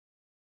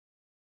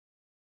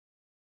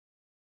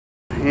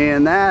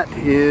and that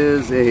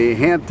is a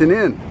Hampton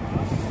Inn.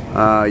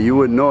 You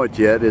wouldn't know it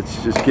yet,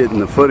 it's just getting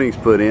the footings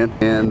put in.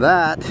 And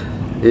that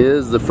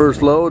is the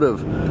first load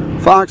of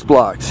Fox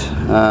Blocks.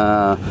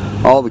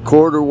 All the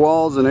corridor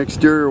walls and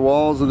exterior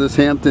walls of this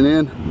Hampton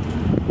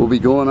Inn will be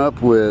going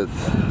up with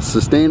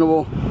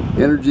sustainable,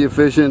 energy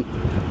efficient,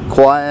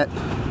 quiet,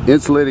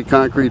 insulated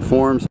concrete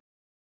forms.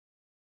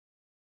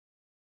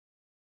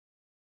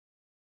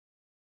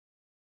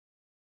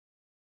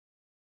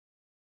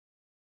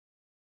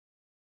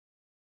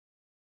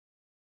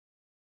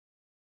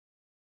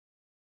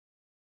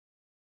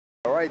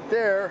 Right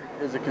there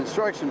is a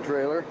construction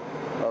trailer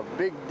of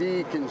Big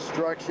D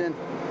Construction.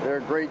 They're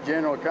great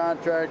general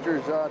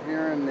contractors out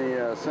here in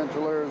the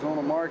Central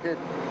Arizona market,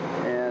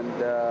 and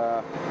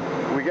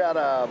we got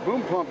a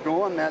boom pump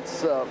going.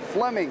 That's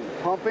Fleming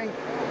Pumping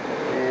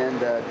and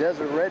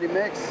Desert Ready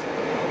Mix,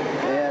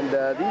 and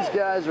these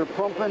guys are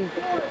pumping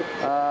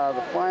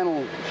the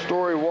final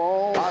story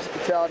walls.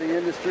 Hospitality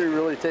industry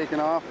really taking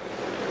off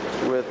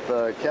with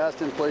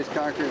cast in place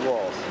concrete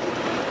walls.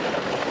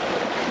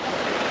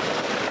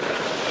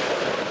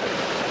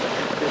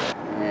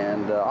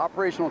 And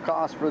operational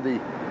costs for the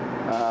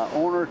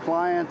owner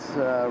clients,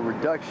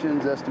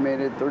 reductions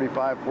estimated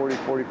 35, 40,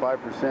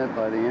 45%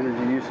 by the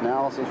energy use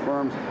analysis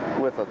firms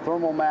with a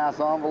thermal mass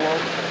envelope.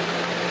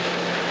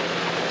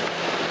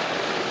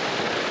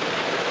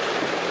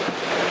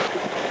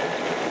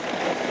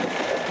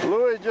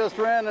 Louis just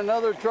ran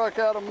another truck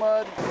out of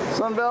mud.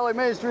 Sun Valley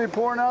Masonry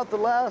pouring out the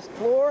last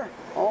floor,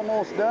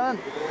 almost done.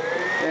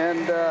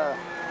 And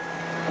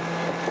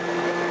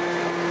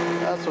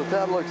that's what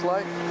that looks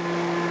like.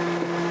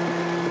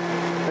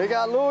 They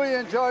got Louis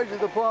in charge of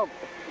the pump.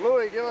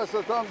 Louis, give us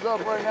a thumbs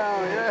up right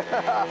now.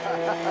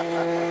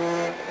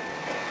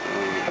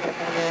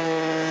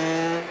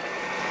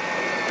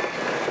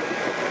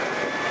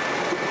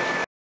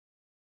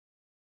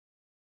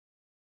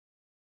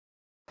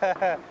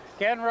 Yeah.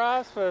 Ken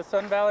Ross with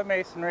Sun Valley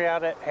Masonry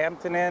out at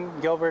Hampton Inn,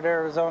 Gilbert,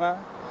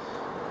 Arizona,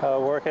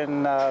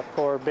 working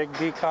for Big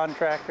D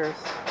Contractors.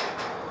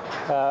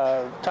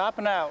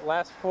 Topping out,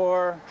 last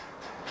floor,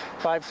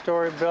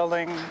 5-story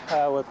building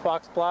with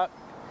Fox Block.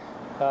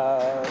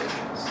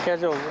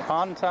 Scheduled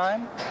on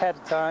time, ahead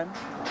of time,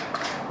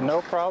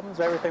 no problems,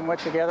 everything went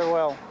together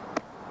well.